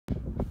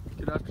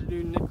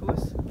afternoon,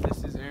 Nicholas.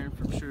 This is Aaron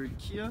from Sherwood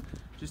Kia.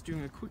 Just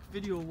doing a quick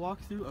video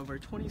walkthrough of our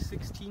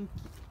 2016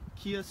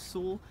 Kia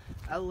Soul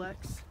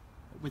LX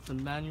with the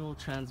manual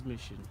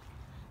transmission.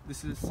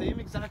 This is the same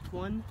exact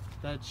one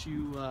that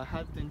you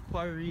had the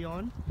inquiry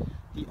on,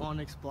 the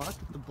Onyx Black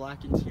with the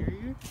black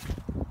interior.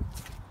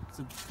 It's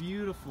a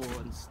beautiful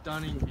and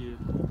stunning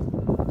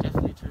vehicle.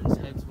 Definitely turns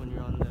heads when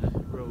you're on the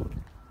road.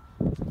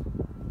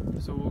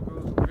 So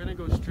we're gonna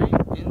go straight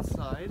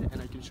inside and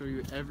I can show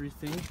you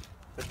everything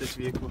that this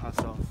vehicle has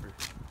to offer.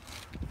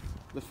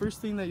 The first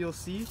thing that you'll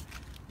see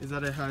is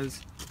that it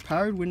has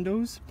powered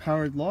windows,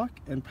 powered lock,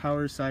 and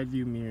power side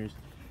view mirrors.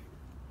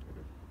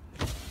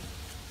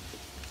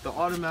 The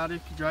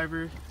automatic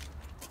driver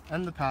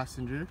and the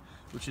passenger,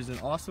 which is an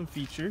awesome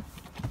feature.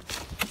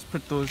 Let's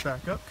put those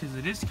back up because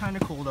it is kind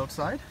of cold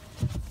outside.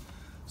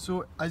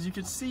 So as you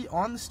can see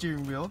on the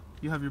steering wheel,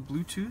 you have your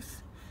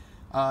Bluetooth,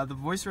 the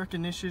voice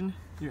recognition,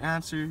 your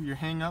answer, your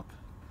hang up,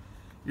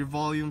 your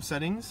volume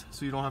settings,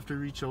 so you don't have to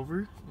reach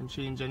over and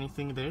change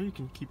anything there. You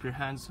can keep your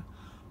hands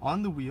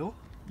on the wheel.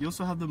 You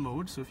also have the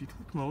mode, so if you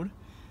click mode,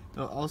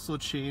 it'll also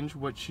change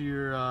what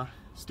your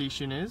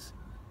station is.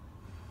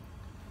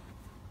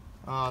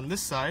 On this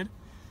side,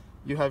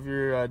 you have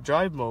your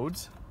drive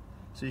modes,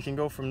 so you can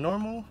go from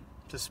normal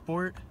to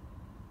sport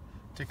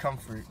to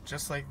comfort,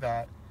 just like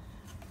that.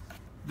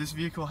 This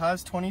vehicle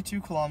has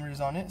 22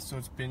 kilometers on it, so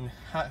it's been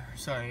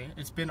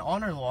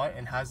on our lot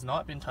and has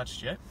not been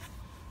touched yet.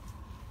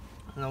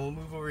 Now we'll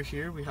move over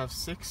here. We have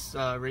 6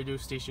 radio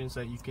stations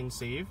that you can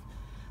save.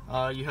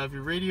 You have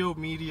your radio,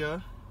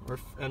 media,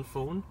 and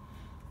phone.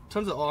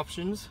 Tons of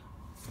options.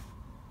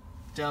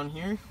 Down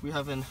here we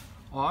have an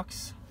aux,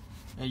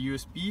 a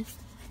USB,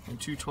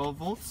 and 2 12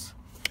 volts.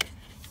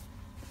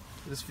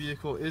 This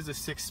vehicle is a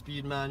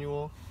 6-speed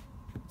manual.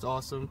 It's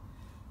awesome.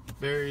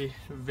 Very,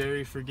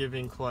 very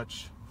forgiving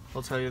clutch.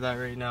 I'll tell you that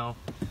right now.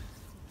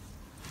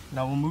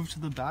 Now we'll move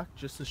to the back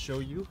just to show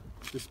you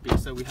the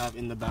space that we have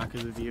in the back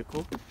of the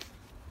vehicle.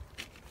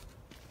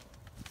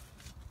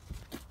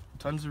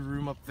 Tons of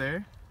room up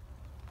there.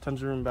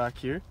 Tons of room back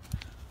here.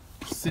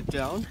 Sit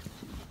down.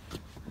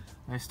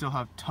 I still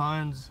have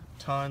tons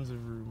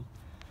of room.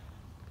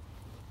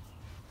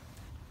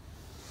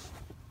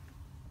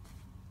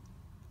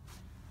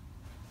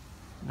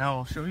 Now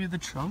I'll show you the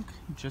trunk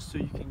just so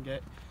you can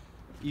get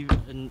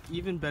an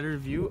even better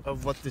view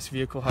of what this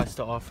vehicle has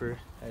to offer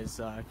as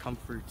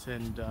comfort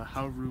and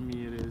how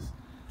roomy it is.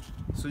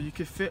 So you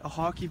could fit a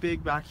hockey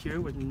bag back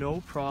here with no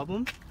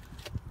problem.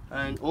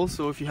 And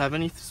also, if you have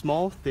any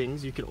small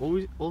things, you can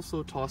always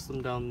also toss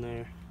them down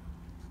there.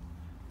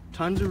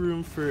 Tons of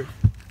room for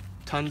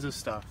tons of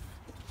stuff.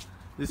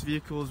 This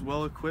vehicle is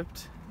well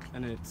equipped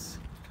and it's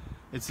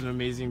an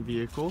amazing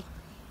vehicle.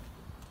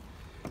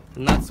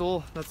 And that's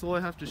all I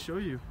have to show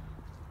you.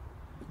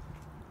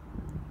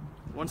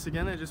 Once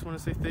again, I just want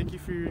to say thank you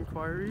for your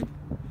inquiry,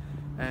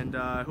 and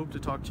I hope to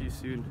talk to you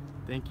soon.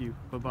 Thank you.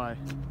 Bye-bye.